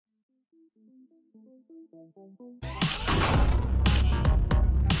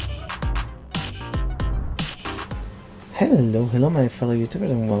Hello my fellow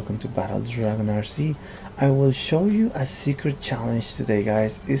YouTubers, and welcome to BattleDragonRC. I will show you a secret challenge today,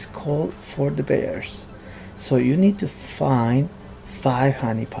 guys. It's called For the Bears. So you need to find 5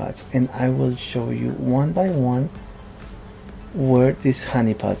 honeypots, and I will show you one by one where these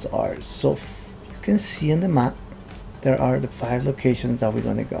honeypots are. So you can see on the map there are the 5 locations that we're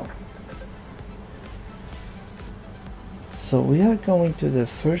gonna go. So we are going to the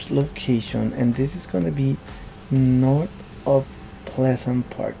first location, and this is going to be north of Pleasant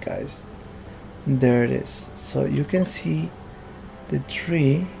Park, guys. There it is. So you can see the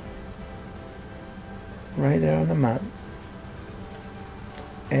tree right there on the map,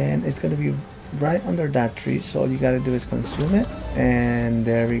 and it's going to be right under that tree. So all you got to do is consume it, and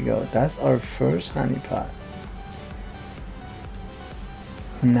there we go. That's our first honeypot.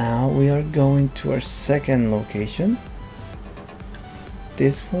 Now we are going to our second location.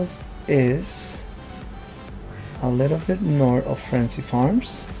 This one is a little bit north of Frenzy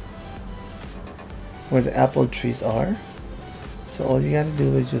Farms, where the apple trees are. So all you gotta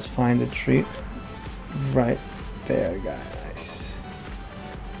do is just find the tree right there, guys.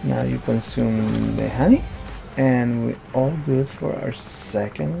 Now you consume the honey, and we're all good for our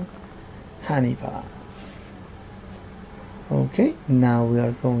second honey pot. Okay, now we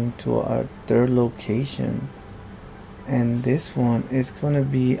are going to our third location, and this one is going to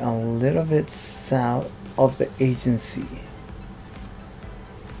be a little bit south of the agency.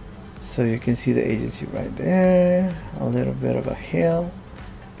 So you can see the agency right there, a little bit of a hill,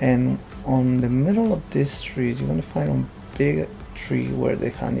 and on the middle of this tree you're going to find a big tree where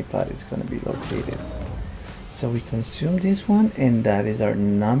the honeypot is going to be located. So we consume this one, and that is our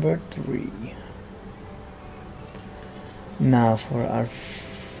number 3. Now for our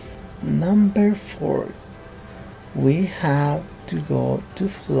number 4, we have to go to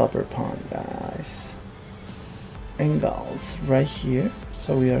Flopper Pond, guys, and gulls right here.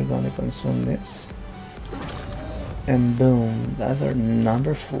 So we are going to consume this, and boom, that's our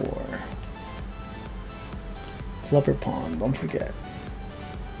number 4. Flopper Pond, don't forget.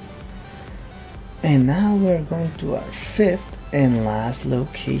 And now we're going to our 5th and last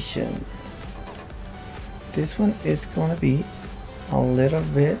location. This one is going to be a little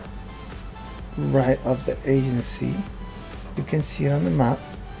bit right of the agency. You can see it on the map.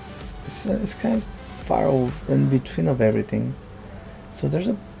 It's kind of far in between of everything. So there's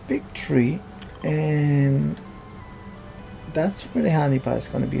a big tree, and that's where the honeypot is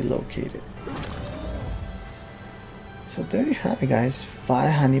going to be located. So there you have it, guys,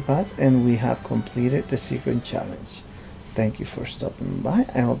 5 honeypots, and we have completed the secret challenge. Thank you for stopping by.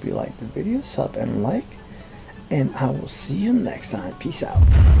 I hope you liked the video. Sub and like, and I will see you next time. Peace out.